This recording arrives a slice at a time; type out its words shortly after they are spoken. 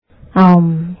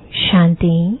ओम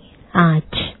शांति।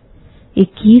 आज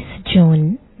 21 जून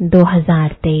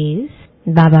 2023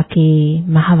 बाबा के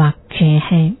महावाक्य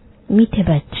हैं। मीठे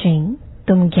बच्चे,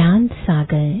 तुम ज्ञान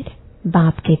सागर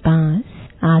बाप के पास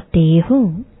आते हो,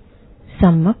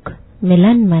 सम्मुख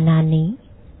मिलन मनाने,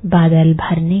 बादल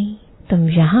भरने। तुम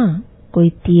यहाँ कोई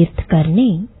तीर्थ करने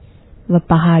व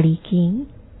पहाड़ी की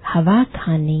हवा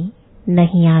खाने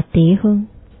नहीं आते हो।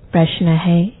 प्रश्न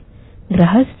है,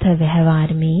 गृहस्थ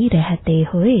व्यवहार में रहते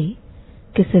हुए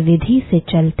किस विधि से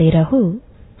चलते रहो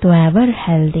तो एवर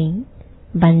हेल्दी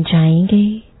बन जाएंगे।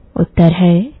 उत्तर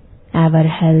है, एवर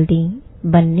हेल्दी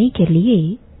बनने के लिए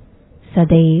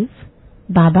सदैव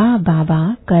बाबा बाबा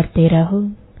करते रहो।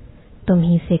 तुम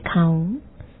ही सिखाऊं,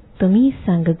 तुम ही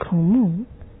संग घूमूं,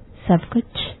 सब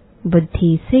कुछ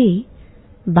बुद्धि से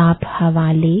बाप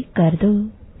हवाले कर दो।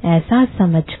 ऐसा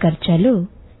समझ कर चलो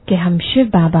कि हम शिव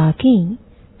बाबा की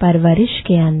परवरिश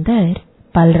के अंदर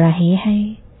पल रहे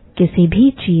हैं। किसी भी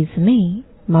चीज में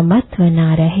ममत्व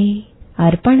ना रहे।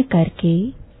 अर्पण करके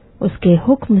उसके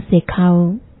हुक्म से खाओ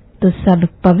तो सब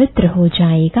पवित्र हो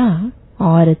जाएगा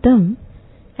और तुम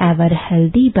एवर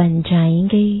हेल्दी बन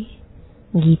जाएंगे।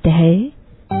 गीत है,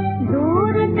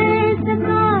 दूर देश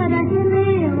का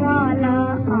रहने वाला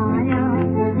आया,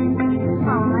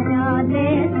 आया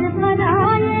देश पर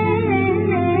आए।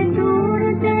 दूर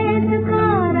देश का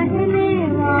रहने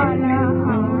वाला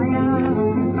आया,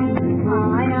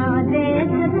 आया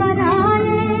देश पर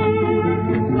आए।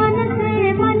 मन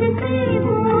से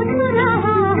पूछ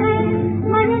रहा है,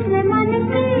 मन से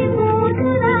पूछ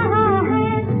रहा है,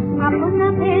 अपना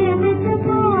भेद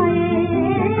छुपाए।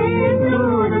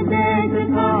 दूर देश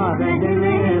का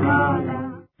रहने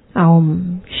वाला। ओम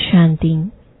शांति।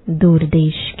 दूर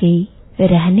देश के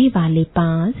रहने वाले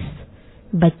पास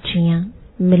बच्चियां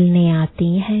मिलने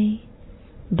आती हैं।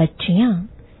 बच्चियां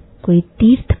कोई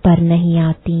तीर्थ पर नहीं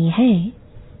आती हैं,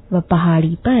 वह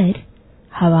पहाड़ी पर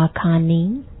हवा खाने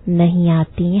नहीं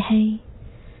आती हैं।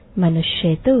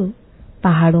 मनुष्य तो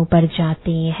पहाड़ों पर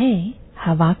जाते हैं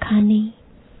हवा खाने,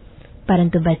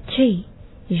 परंतु बच्चे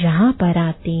यहाँ पर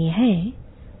आते हैं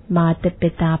माता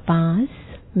पिता पास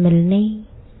मिलने।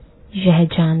 यह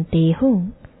जानते हो,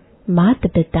 माता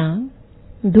पिता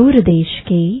दूर देश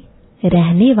के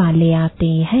रहने वाले आते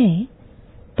हैं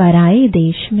पराए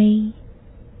देश में।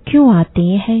 क्यों आते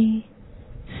हैं?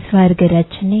 स्वर्ग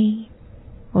रचने।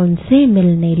 उनसे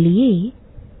मिलने लिए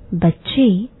बच्चे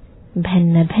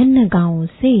भिन्न भिन्न गांवों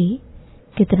से,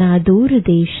 कितना दूर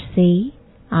देश से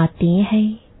आते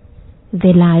हैं।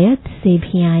 विलायत से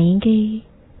भी आएंगे।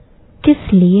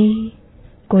 किस लिए?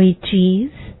 कोई चीज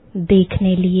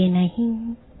देखने लिए नहीं।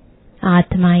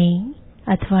 आत्माएं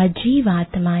अथवा जीव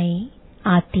आत्माएं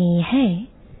आती हैं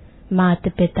माता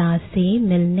पिता से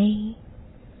मिलने।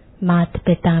 माता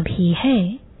पिता भी है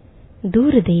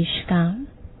दूर देश का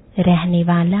रहने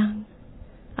वाला।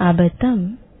 अब तुम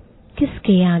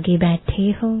किसके आगे बैठे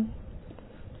हो?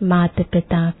 माता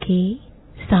पिता के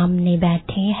सामने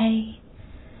बैठे हैं,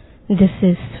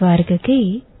 जिससे स्वर्ग के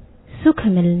सुख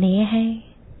मिलने हैं,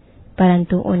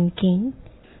 परंतु उनकी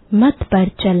मत पर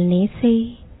चलने से।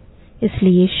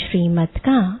 इसलिए श्रीमत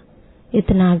का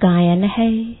इतना गायन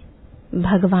है।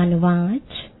 भगवान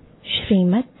वाच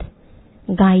श्रीमत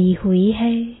गाई हुई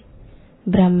है।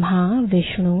 ब्रह्मा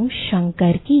विष्णु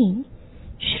शंकर की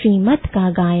श्रीमत का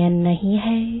गायन नहीं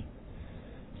है।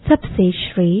 सबसे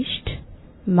श्रेष्ठ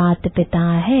माता पिता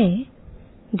है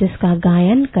जिसका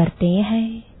गायन करते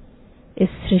हैं। इस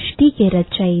सृष्टि के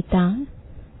रचयिता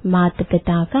माता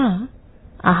पिता का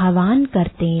आह्वान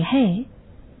करते हैं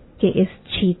कि इस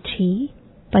छी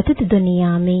पतित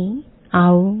दुनिया में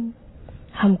आओ,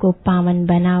 हमको पावन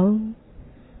बनाओ।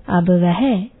 अब वह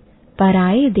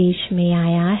पराए देश में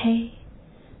आया है,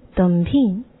 तुम भी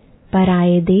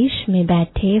पराए देश में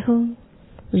बैठे हो।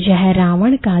 यह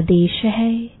रावण का देश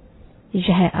है।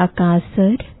 यह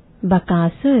अकासुर,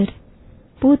 बकासुर,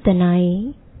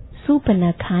 पूतनाएं,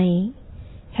 सूपनखाएं,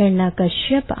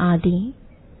 हिरण्यकश्यप आदि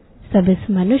सब इस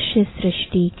मनुष्य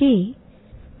सृष्टि के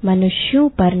मनुष्यों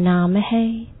पर नाम है।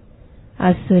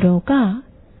 असुरों का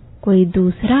कोई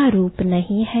दूसरा रूप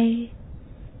नहीं है,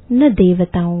 न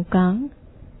देवताओं का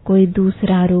कोई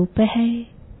दूसरा रूप है,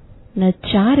 न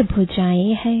चार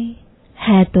भुजाएं हैं।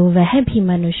 है तो वह भी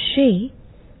मनुष्य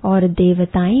और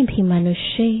देवताएं भी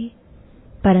मनुष्य,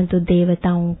 परंतु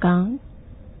देवताओं का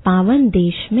पावन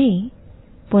देश में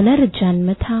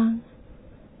पुनर्जन्म था।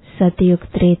 सतयुग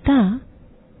त्रेता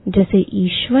जैसे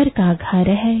ईश्वर का घर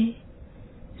है।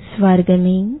 स्वर्ग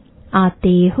में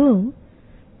आते हो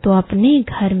तो अपने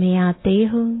घर में आते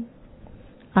हो।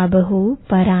 अब हो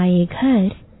पराए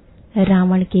घर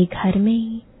रावण के घर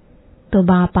में, तो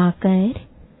बाप आकर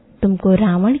तुमको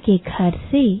रावण के घर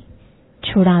से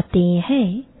छुड़ाते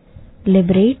हैं,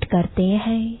 लिबरेट करते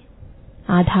हैं।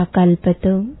 आधा कल्प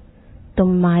तो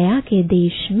तुम माया के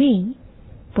देश में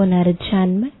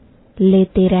पुनर्जन्म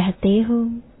लेते रहते हो।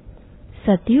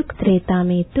 सतयुग त्रेता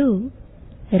में तो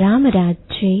राम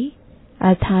राज्य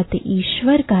अर्थात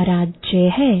ईश्वर का राज्य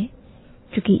है,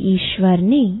 क्योंकि ईश्वर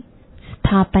ने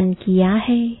स्थापन किया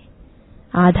है।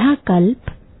 आधा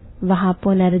कल्प वहां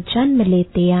पुनर्जन्म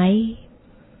लेते आए।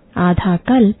 आधा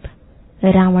कल्प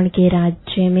रावण के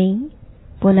राज्य में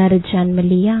पुनर्जन्म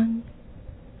लिया।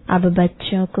 अब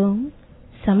बच्चों को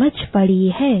समझ पड़ी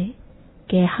है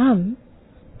कि हम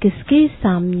किसके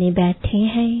सामने बैठे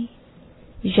हैं।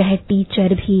 यह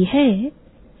टीचर भी है,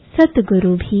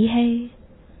 सतगुरु भी है।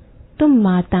 तुम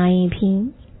माताएं भी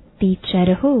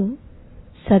टीचर हो,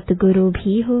 सतगुरु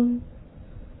भी हो।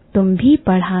 तुम भी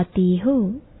पढ़ाती हो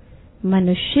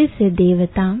मनुष्य से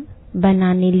देवता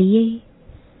बनाने लिए।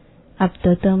 अब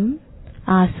तो तुम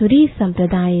आसुरी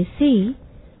संप्रदाय से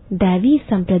दैवी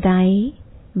संप्रदाय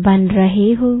बन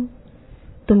रहे हो।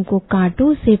 तुमको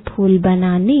कांटों से फूल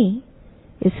बनाने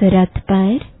इस रथ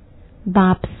पर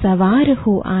बाप सवार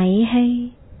हो आए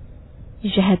हैं।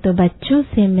 यह तो बच्चों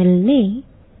से मिलने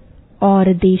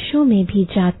और देशों में भी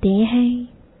जाते हैं,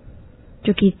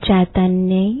 क्योंकि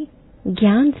चैतन्य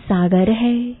ज्ञान सागर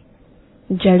है।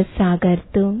 जड़ सागर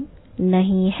तो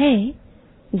नहीं है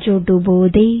जो डुबो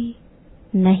दे,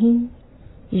 नहीं,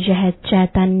 यह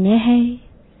चैतन्य है।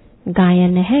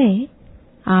 गायन है,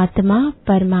 आत्मा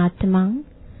परमात्मा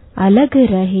अलग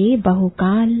रहे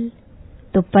बहुकाल।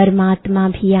 तो परमात्मा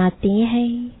भी आते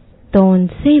हैं, तो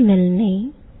उनसे मिलने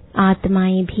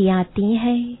आत्माएं भी आती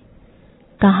हैं।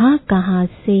 कहां कहां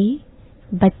से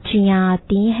बच्चियां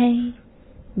आती हैं,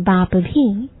 बाप भी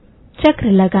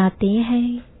चक्र लगाते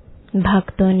हैं।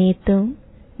 भक्तों ने तो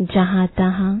जहां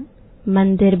तहां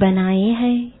मंदिर बनाए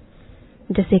हैं,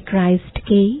 जैसे क्राइस्ट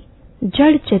के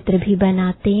जड़ चित्र भी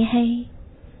बनाते हैं।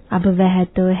 अब वह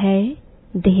तो है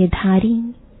देहधारी,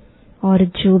 और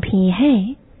जो भी है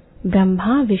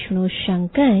ब्रह्मा विष्णु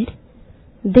शंकर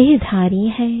देहधारी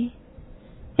है।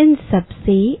 इन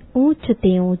सबसे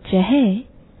ऊंचते ऊंच है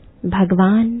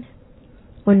भगवान।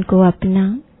 उनको अपना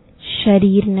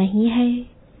शरीर नहीं है।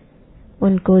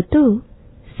 उनको तो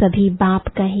सभी बाप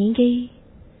कहेंगे,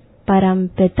 परम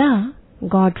पिता,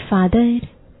 गॉड फादर।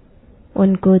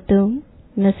 उनको तो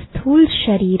न स्थूल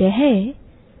शरीर है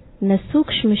न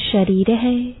सूक्ष्म शरीर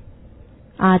है।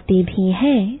 आते भी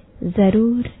हैं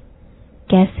जरूर।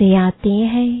 कैसे आते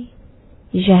हैं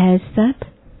यह सब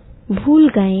भूल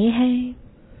गए हैं।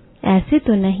 ऐसे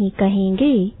तो नहीं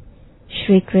कहेंगे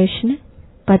श्री कृष्ण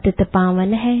पतित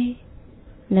पावन है।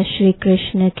 न श्री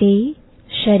कृष्ण के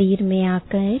शरीर में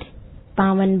आकर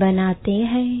पावन बनाते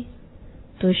हैं।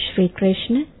 तो श्री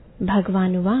कृष्ण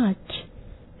भगवान वाच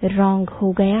रॉन्ग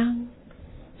हो गया।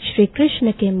 श्री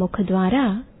कृष्ण के मुख द्वारा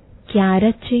क्या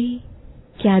रचे,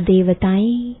 क्या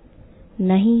देवताएं?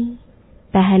 नहीं,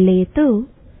 पहले तो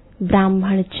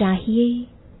ब्राह्मण चाहिए,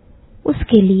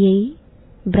 उसके लिए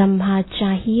ब्रह्मा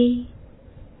चाहिए।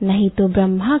 नहीं तो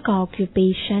ब्रह्मा का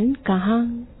ऑक्यूपेशन कहाँ?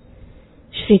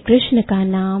 श्री कृष्ण का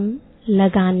नाम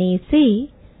लगाने से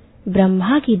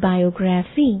ब्रह्मा की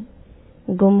बायोग्राफी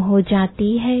गुम हो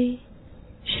जाती है।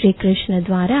 श्री कृष्ण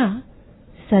द्वारा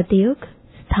सतयुग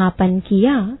स्थापन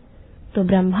किया तो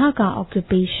ब्रह्मा का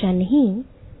ऑक्यूपेशन ही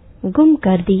गुम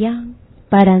कर दिया।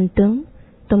 परंतु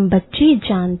तुम बच्चे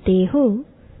जानते हो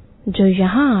जो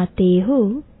यहाँ आते हो,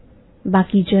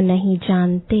 बाकी जो नहीं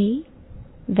जानते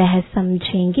वह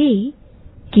समझेंगे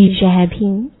कि यह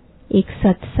भी एक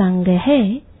सत्संग है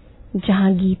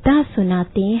जहाँ गीता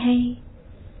सुनाते हैं।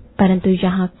 परंतु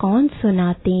यहाँ कौन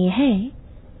सुनाते हैं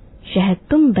यह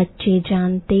तुम बच्चे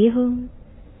जानते हो।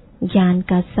 ज्ञान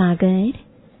का सागर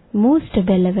मोस्ट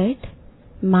बेलवेट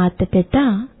माता पिता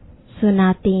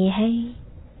सुनाते हैं।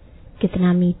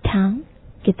 कितना मीठा,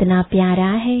 कितना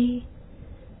प्यारा है।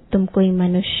 तुम कोई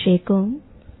मनुष्य को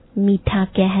मीठा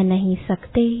कह नहीं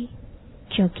सकते,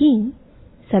 क्योंकि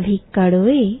सभी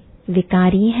कड़वे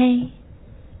विकारी हैं।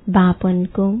 बाप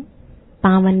उनको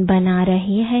पावन बना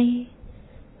रहे हैं।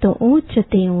 तो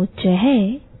ऊंचते ऊंच है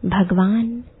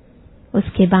भगवान।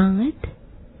 उसके बाद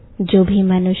जो भी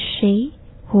मनुष्य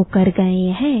होकर गए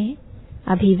हैं,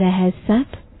 अभी वह सब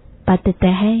पतित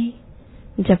है।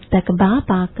 जब तक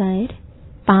बाप आकर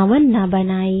पावन न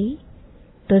बनाए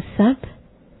तो सब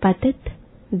पतित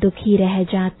दुखी रह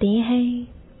जाते हैं।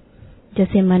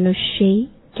 जैसे मनुष्य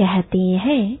कहते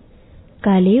हैं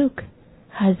कलयुग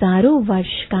हजारों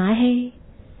वर्ष का है,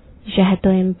 यह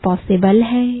तो इम्पॉसिबल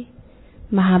है।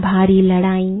 महाभारी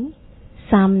लड़ाई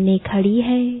सामने खड़ी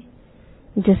है,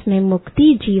 जिसमें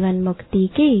मुक्ति जीवन मुक्ति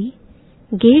के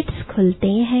गेट्स खुलते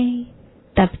हैं,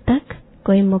 तब तक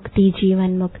कोई मुक्ति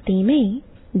जीवन मुक्ति में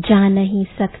जा नहीं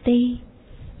सकते।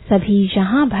 सभी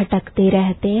यहाँ भटकते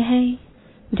रहते हैं,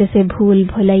 जैसे भूल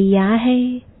भुलैया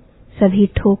है, सभी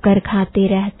ठोकर खाते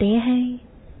रहते हैं,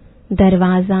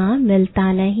 दरवाजा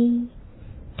मिलता नहीं।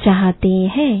 चाहते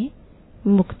हैं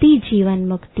मुक्ति जीवन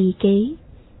मुक्ति के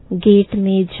गेट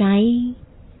में जाएं।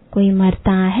 कोई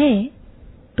मरता है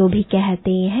तो भी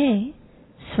कहते हैं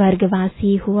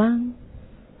स्वर्गवासी हुआ,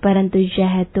 परंतु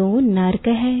यह तो नरक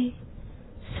है।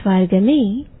 स्वर्ग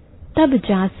में तब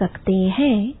जा सकते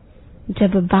हैं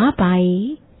जब बाप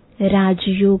आए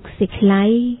राजयोग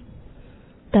सिखलाए,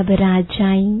 तब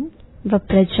राजाई व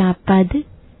प्रजापद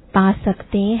पा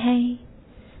सकते हैं।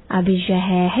 अब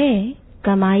यह है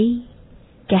कमाई।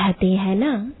 कहते हैं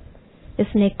ना,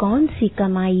 इसने कौन सी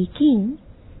कमाई की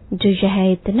जो यह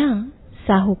इतना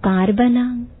साहूकार बना।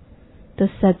 तो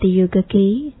सतयुग के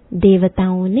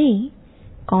देवताओं ने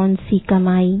कौन सी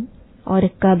कमाई और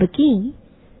कब की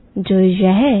जो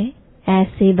यह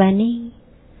ऐसे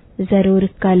बने। जरूर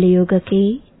कलयुग के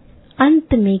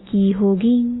अंत में की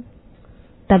होगी,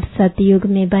 तब सतयुग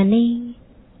में बने।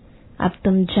 अब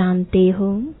तुम जानते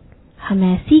हो हम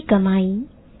ऐसी कमाई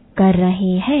कर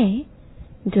रहे हैं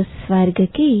जो स्वर्ग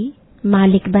के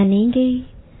मालिक बनेंगे।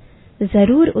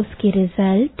 जरूर उसकी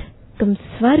रिजल्ट तुम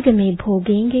स्वर्ग में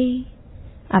भोगेंगे।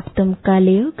 अब तुम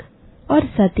कलयुग और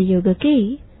सतयुग के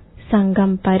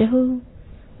संगम पर हो,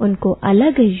 उनको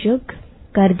अलग युग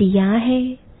कर दिया है।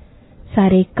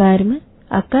 सारे कर्म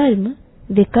अकर्म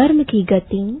विकर्म की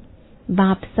गति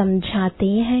बाप समझाते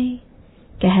हैं।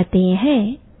 कहते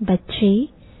हैं बच्चे,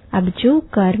 अब जो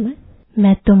कर्म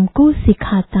मैं तुमको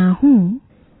सिखाता हूँ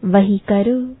वही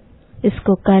करो।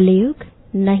 इसको कलयुग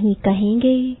नहीं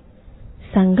कहेंगे।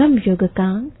 संगम युग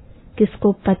का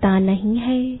किसको पता नहीं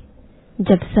है।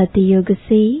 जब सतयुग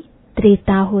से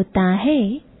त्रेता होता है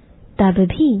तब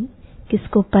भी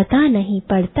किसको पता नहीं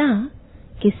पड़ता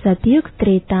कि सतयुग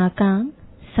त्रेता का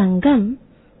संगम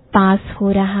पास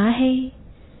हो रहा है।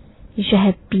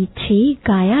 यह पीछे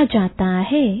गाया जाता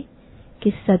है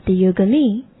कि सतयुग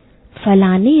में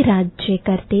फलाने राज्य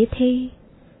करते थे,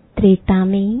 त्रेता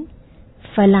में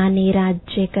फलाने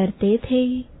राज्य करते थे।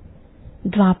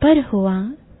 द्वापर हुआ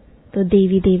तो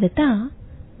देवी देवता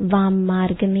वाम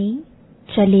मार्ग में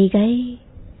चले गए।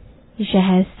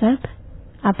 यह सब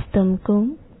अब तुमको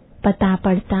पता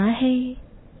पड़ता है।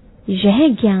 यह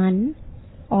ज्ञान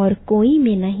और कोई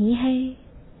में नहीं है।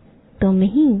 तुम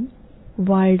ही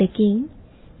वर्ल्ड की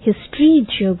हिस्ट्री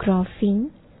ज्योग्राफी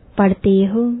पढ़ते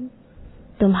हो।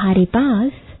 तुम्हारे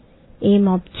पास एम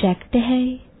ऑब्जेक्ट है।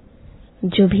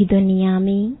 जो भी दुनिया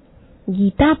में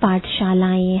गीता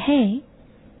पाठशालाएं हैं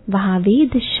वहाँ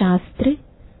वेद शास्त्र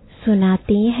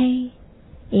सुनाते हैं।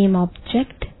 एम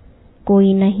ऑब्जेक्ट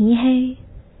कोई नहीं है।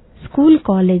 स्कूल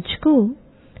कॉलेज को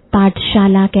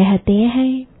पाठशाला कहते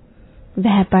हैं।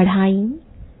 वह पढ़ाई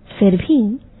फिर भी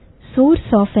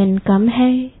सोर्स ऑफ इनकम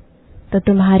है। तो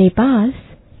तुम्हारे पास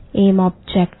एम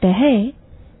ऑब्जेक्ट है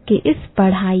कि इस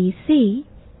पढ़ाई से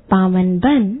पावन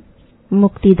बन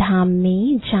मुक्ति धाम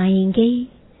में जाएंगे।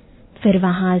 फिर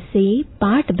वहां से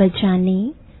पाठ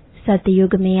बजाने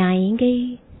सतयुग में आएंगे।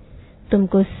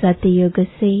 तुमको सतयुग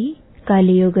से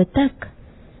कलयुग तक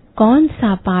कौन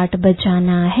सा पाठ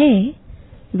बजाना है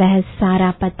वह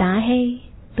सारा पता है।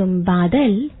 तुम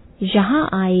बादल यहाँ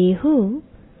आए हो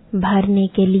भरने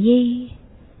के लिए,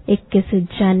 21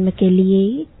 जन्म के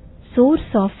लिए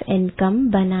सोर्स ऑफ इनकम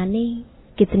बनाने।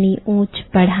 कितनी ऊंच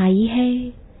पढ़ाई है,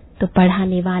 तो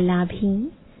पढ़ाने वाला भी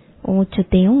ऊंच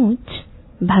ते ऊंच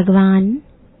भगवान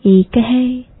एक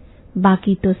है।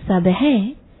 बाकी तो सब है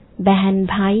बहन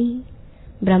भाई।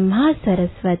 ब्रह्मा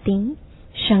सरस्वती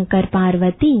शंकर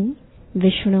पार्वती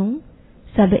विष्णु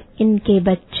सब इनके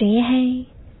बच्चे हैं।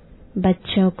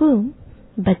 बच्चों को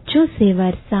बच्चों से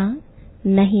वर्षा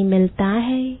नहीं मिलता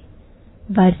है,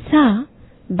 वर्षा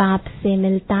बाप से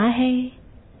मिलता है।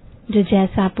 जो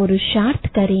जैसा पुरुषार्थ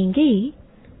करेंगे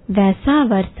वैसा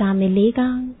वर्षा मिलेगा।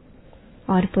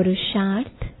 और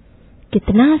पुरुषार्थ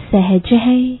कितना सहज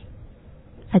है।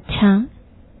 अच्छा,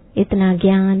 इतना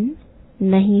ज्ञान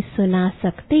नहीं सुना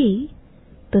सकते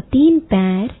तो 3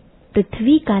 पैर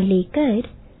पृथ्वी का लेकर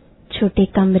छोटे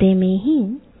कमरे में ही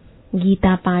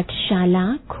गीता पाठशाला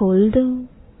खोल दो।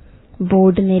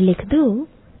 बोर्ड में लिख दो,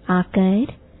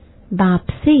 आकर बाप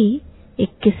से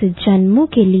 21 जन्मों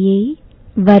के लिए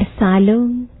वर्षा लो।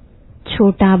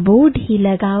 छोटा बोर्ड ही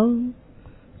लगाओ,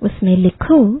 उसमें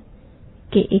लिखो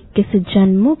कि 21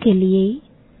 जन्मों के लिए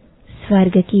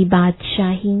स्वर्ग की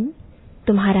बादशाही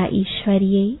तुम्हारा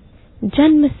ईश्वरीय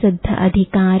जन्म सिद्ध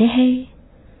अधिकार है।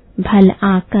 भल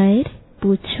आकर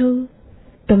पूछो,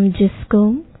 तुम जिसको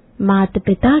माता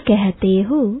पिता कहते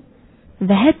हो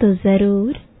वह तो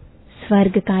जरूर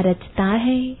स्वर्ग का रचता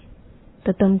है,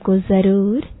 तो तुमको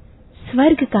जरूर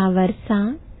स्वर्ग का वर्षा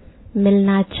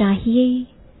मिलना चाहिए।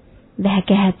 वह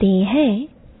कहते हैं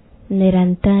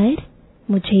निरंतर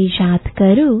मुझे याद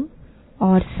करो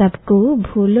और सबको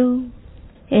भूलो।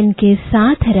 इनके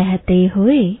साथ रहते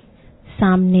हुए,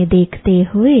 सामने देखते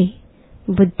हुए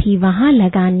बुद्धि वहां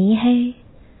लगानी है।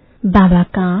 बाबा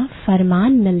का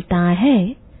फरमान मिलता है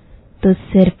तो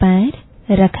सिर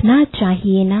पर रखना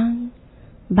चाहिए ना।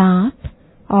 बाप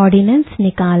ऑर्डिनेंस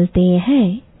निकालते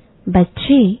हैं,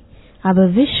 बच्चे अब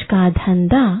विष का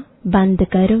धंधा बंद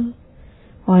करो,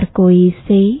 और कोई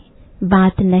से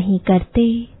बात नहीं करते,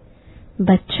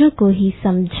 बच्चों को ही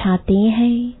समझाते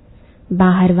हैं।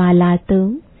 बाहर वाला तो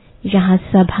यहाँ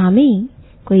सभा में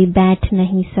कोई बैठ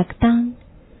नहीं सकता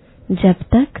जब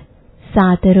तक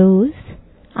 7 रोज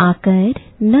आकर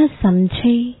न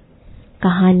समझे।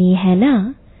 कहानी है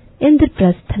ना,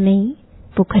 इंद्रप्रस्थ में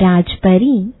पुखराज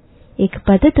परी एक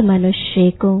पतित मनुष्य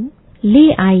को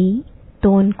ले आई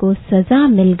तो उनको सजा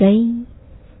मिल गई।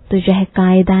 तो यह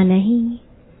कायदा नहीं,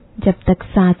 जब तक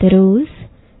 7 रोज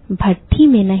भट्ठी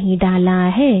में नहीं डाला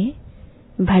है,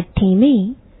 भट्ठी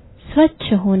में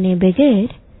स्वच्छ होने बगैर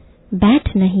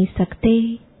बैठ नहीं सकते।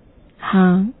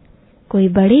 हाँ, कोई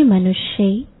बड़े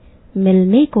मनुष्य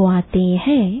मिलने को आते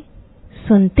हैं,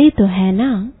 सुनते तो है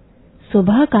ना।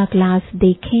 सुबह का क्लास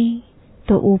देखें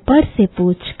तो ऊपर से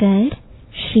पूछकर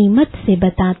श्रीमत से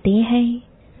बताते हैं,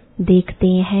 देखते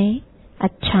हैं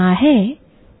अच्छा है,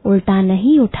 उल्टा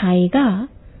नहीं उठाएगा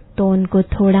तो उनको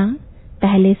थोड़ा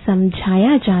पहले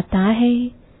समझाया जाता है,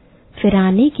 फिर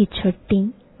आने की छुट्टी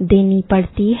देनी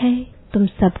पड़ती है। तुम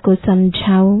सबको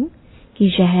समझाओ कि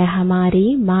यह हमारे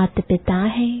माता पिता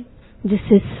हैं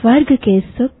जिससे स्वर्ग के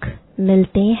सुख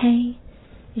मिलते हैं।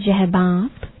 यह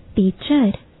बाप,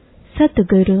 टीचर,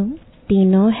 सतगुरु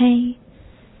तीनों हैं।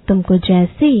 तुमको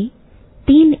जैसे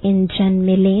 3 इंजन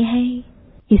मिले हैं,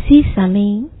 इसी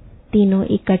समय तीनों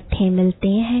इकट्ठे मिलते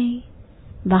हैं।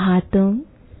 वहां तुम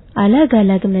अलग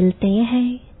अलग मिलते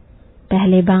हैं,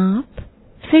 पहले बाप,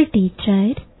 फिर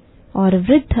टीचर, और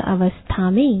वृद्ध अवस्था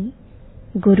में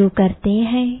गुरु करते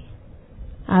हैं।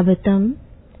 अब तुम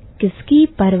किसकी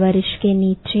परवरिश के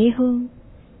नीचे हो?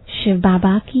 शिव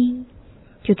बाबा की,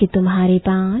 क्योंकि तुम्हारे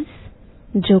पास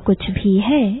जो कुछ भी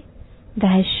है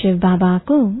वह शिव बाबा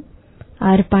को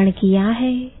अर्पण किया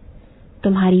है।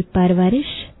 तुम्हारी परवरिश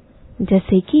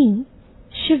जैसे कि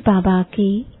शिव बाबा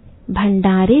के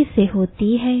भंडारे से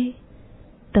होती है।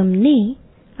 तुमने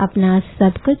अपना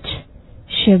सब कुछ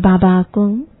शिव बाबा को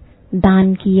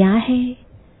दान किया है,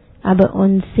 अब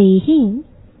उनसे ही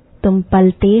तुम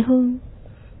पलते हो।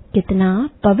 कितना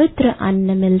पवित्र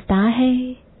अन्न मिलता है।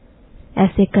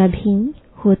 ऐसे कभी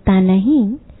होता नहीं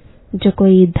जो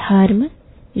कोई धर्म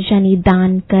यानी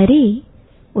दान करे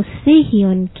उससे ही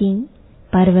उनकी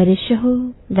परवरिश हो।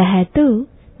 वह तो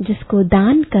जिसको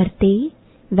दान करते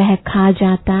वह खा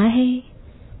जाता है।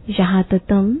 यहाँ तो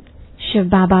तुम शिव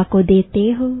बाबा को देते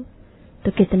हो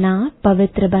तो कितना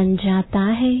पवित्र बन जाता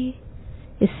है।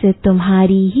 इससे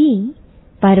तुम्हारी ही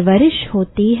परवरिश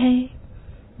होती है।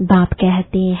 बाप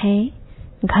कहते हैं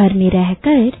घर में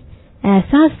रहकर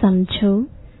ऐसा समझो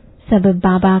सब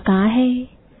बाबा का है।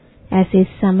 ऐसे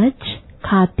समझ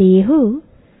खाते हो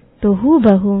तो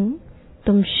हूबहू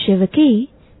तुम शिव के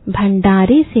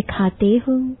भंडारे से खाते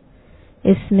हो।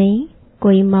 इसमें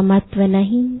कोई ममत्व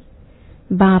नहीं।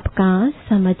 बाप का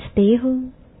समझते हो,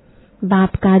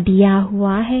 बाप का दिया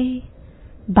हुआ है,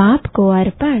 बाप को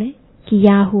अर्पण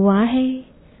किया हुआ है,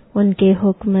 उनके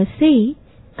हुक्म से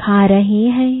खा रहे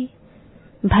हैं।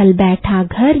 भल बैठा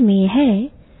घर में है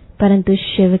परंतु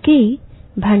शिव के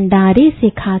भंडारे से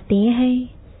खाते हैं।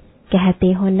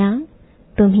 कहते हो ना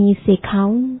तुम्ही से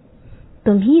खाऊं,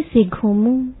 तुम्ही से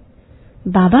घूमूं।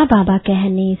 बाबा बाबा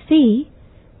कहने से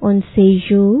उनसे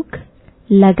योग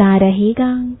लगा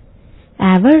रहेगा।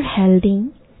 एवर हेल्दी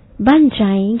बन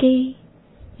जाएंगे।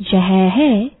 यह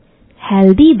है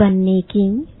हेल्दी बनने की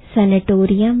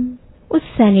सैनिटोरियम। उस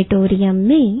सैनिटोरियम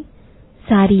में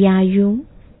सारी आयु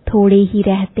थोड़े ही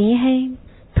रहते हैं,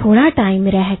 थोड़ा टाइम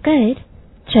रहकर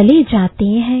चले जाते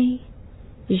हैं।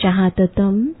 यहाँ तो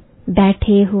तुम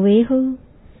बैठे हुए हो।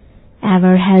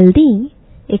 एवर हेल्दी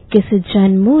 21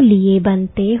 जन्मों लिए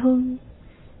बनते हो।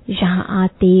 यहाँ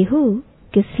आते हो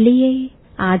किस लिए?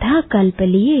 आधा कल्प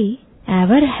लिए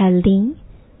ever healthy,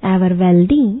 ever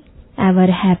wealthy, ever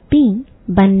happy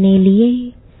बनने लिए।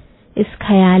 इस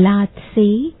ख्यालात से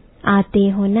आते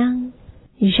हो ना।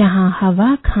 यहाँ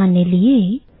हवा खाने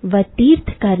लिए व तीर्थ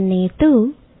करने तो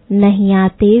नहीं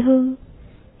आते हो।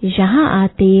 यहाँ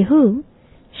आते हो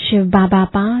शिव बाबा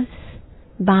पास,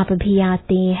 बाप भी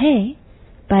आते हैं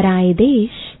पराए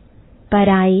देश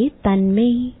पराए तन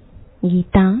में।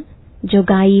 गीता जो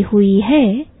गाई हुई है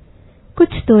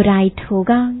कुछ तो राइट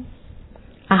होगा।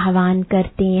 आह्वान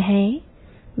करते हैं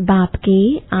बाप के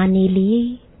आने लिए,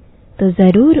 तो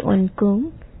जरूर उनको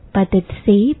पतित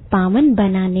से पावन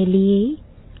बनाने लिए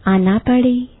आना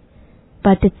पड़े।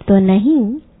 पतित तो नहीं,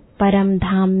 परम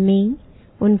धाम में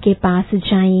उनके पास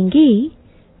जाएंगे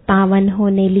पावन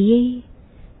होने लिए।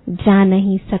 जा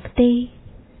नहीं सकते।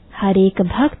 हर एक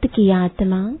भक्त की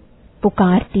आत्मा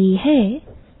पुकारती है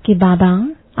कि बाबा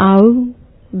आओ।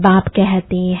 बाप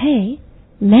कहते हैं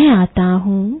मैं आता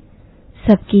हूँ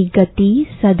सबकी गति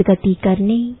सदगति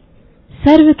करने,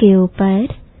 सर्व के ऊपर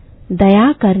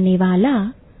दया करने वाला।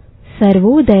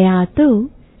 सर्वोदया तो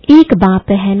एक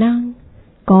बाप है ना।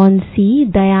 कौन सी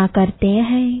दया करते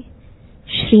हैं,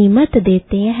 श्रीमत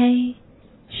देते हैं।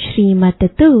 श्रीमत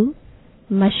तो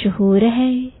मशहूर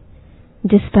है,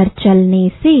 जिस पर चलने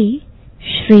से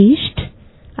श्रेष्ठ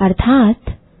अर्थात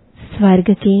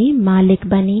स्वर्ग के मालिक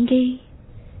बनेंगे।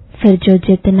 फिर जो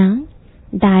जितना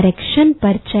डायरेक्शन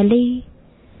पर चले,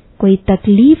 कोई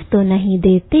तकलीफ तो नहीं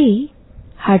देते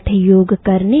हठ योग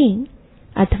करने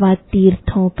अथवा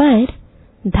तीर्थों पर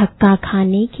धक्का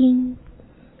खाने की।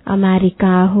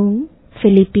 अमेरिका हो,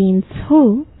 फिलीपींस हो,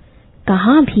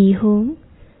 कहाँ भी हो,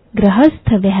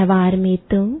 गृहस्थ व्यवहार में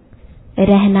तो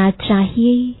रहना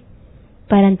चाहिए,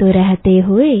 परंतु रहते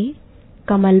हुए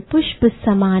कमल पुष्प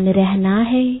समान रहना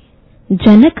है।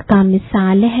 जनक का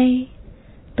मिसाल है,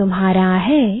 तुम्हारा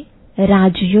है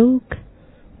राजयोग।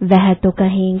 वह तो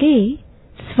कहेंगे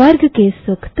स्वर्ग के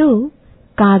सुख तो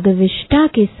कागविष्टा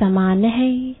के समान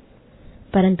है,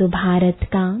 परंतु भारत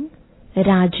का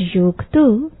राजयोग तो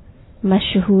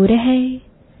मशहूर है।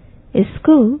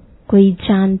 इसको कोई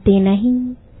जानते नहीं।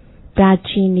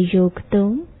 प्राचीन योग तो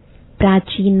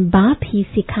प्राचीन बाप ही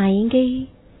सिखाएंगे।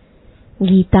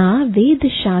 गीता, वेद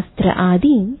शास्त्र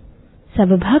आदि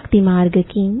सब भक्ति मार्ग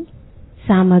की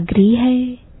सामग्री है।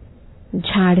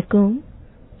 झाड़ को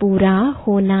पूरा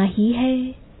होना ही है,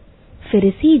 फिर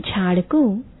इसी झाड़ को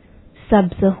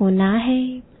सब्ज होना है।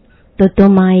 तो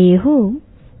तुम आए हो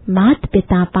मात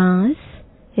पिता पास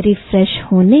रिफ्रेश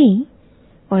होने,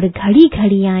 और घड़ी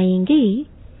घड़ी आएंगे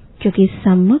क्योंकि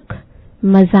सम्मुख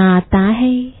मजा आता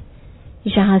है।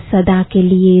 यहाँ सदा के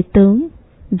लिए तुम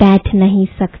बैठ नहीं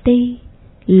सकते,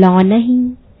 लौ नहीं।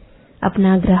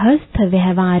 अपना गृहस्थ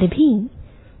व्यवहार भी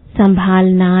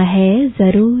संभालना है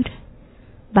जरूर।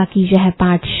 बाकी यह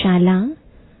पाठशाला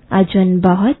अजन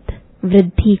बहुत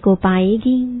वृद्धि को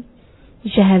पाएगी।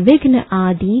 यह विघ्न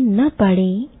आदि न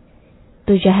पड़े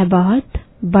तो यह बहुत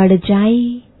बढ़ जाए,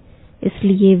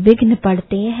 इसलिए विघ्न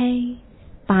पड़ते हैं।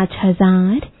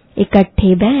 5000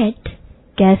 इकट्ठे बैठ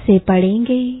कैसे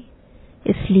पड़ेंगे,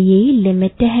 इसलिए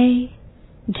लिमिट है।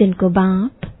 जिनको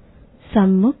बाप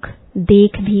सम्मुख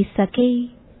देख भी सके,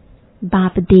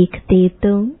 बाप देखते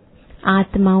तो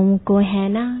आत्माओं को है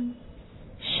ना,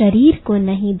 शरीर को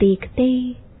नहीं देखते।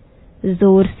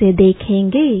 जोर से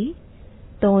देखेंगे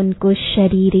तो उनको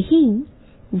शरीर ही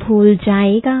भूल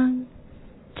जाएगा।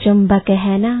 चुंबक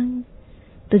है ना,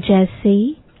 तो जैसे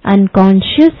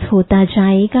अनकॉन्शियस होता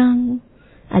जाएगा।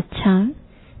 अच्छा,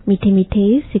 मीठे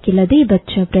मीठे सिकिलदे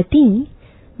बच्चों प्रति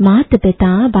माता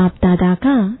पिता बाप दादा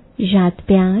का याद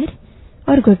प्यार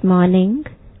और गुड मॉर्निंग।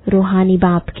 रूहानी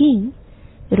बाप की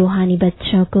रूहानी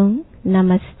बच्चों को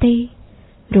नमस्ते।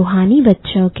 रूहानी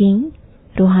बच्चों की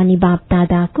रूहानी बाप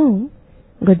दादा को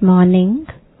गुड मॉर्निंग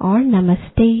और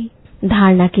नमस्ते।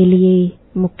 धारणा के लिए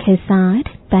मुख्य सार।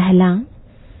 पहला,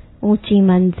 ऊंची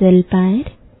मंजिल पर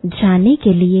जाने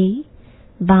के लिए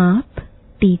बाप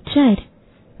टीचर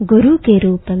गुरु के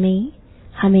रूप में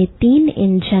हमें 3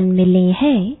 इंजन मिले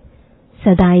हैं।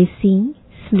 सदा इसी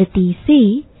स्मृति से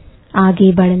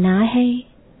आगे बढ़ना है।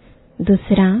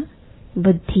 दूसरा,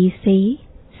 बुद्धि से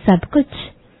सब कुछ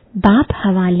बाप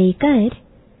हवाले कर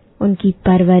उनकी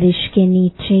परवरिश के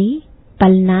नीचे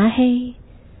पलना है।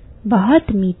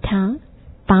 बहुत मीठा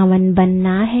पावन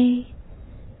बनना है।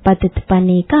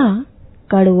 पतितपने का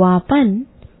कड़वापन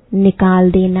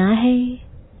निकाल देना है।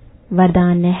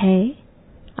 वरदान है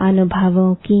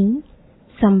अनुभवों की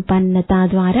संपन्नता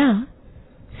द्वारा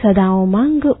सदा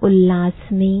उमंग उल्लास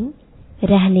में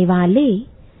रहने वाले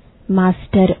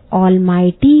मास्टर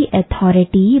ऑलमाइटी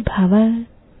अथॉरिटी भव।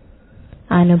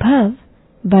 अनुभव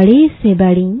बड़े से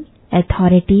बड़ी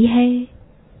अथॉरिटी है।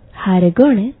 हर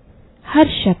गुण, हर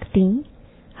शक्ति,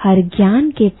 हर ज्ञान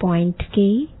के पॉइंट के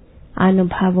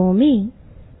अनुभवों में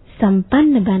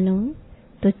संपन्न बनो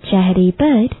तो चेहरे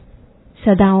पर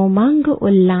सदा उमंग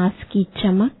उल्लास की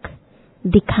चमक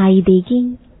दिखाई देगी।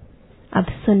 अब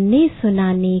सुनने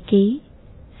सुनाने के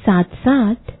साथ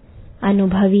साथ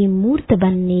अनुभवी मूर्त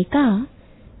बनने का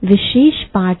विशेष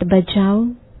पाठ बजाओ।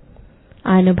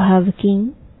 अनुभव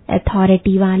की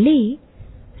अथॉरिटी वाले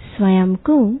स्वयं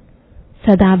को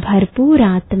सदा भरपूर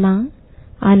आत्मा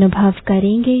अनुभव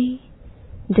करेंगे।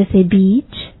 जैसे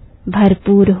बीज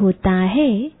भरपूर होता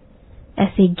है,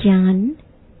 ऐसे ज्ञान,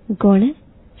 गुण,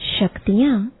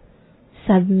 शक्तियां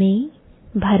सब में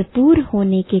भरपूर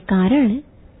होने के कारण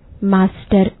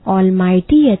मास्टर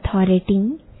ऑलमाइटी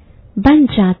अथॉरिटी बन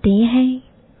जाते हैं।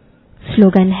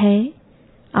 स्लोगन है,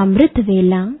 अमृत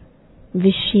वेला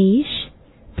विशेष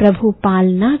प्रभु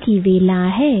पालना की वेला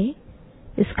है।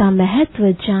 इसका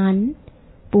महत्व जान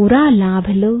पूरा लाभ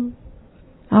लो।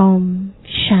 ओम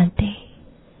शांति।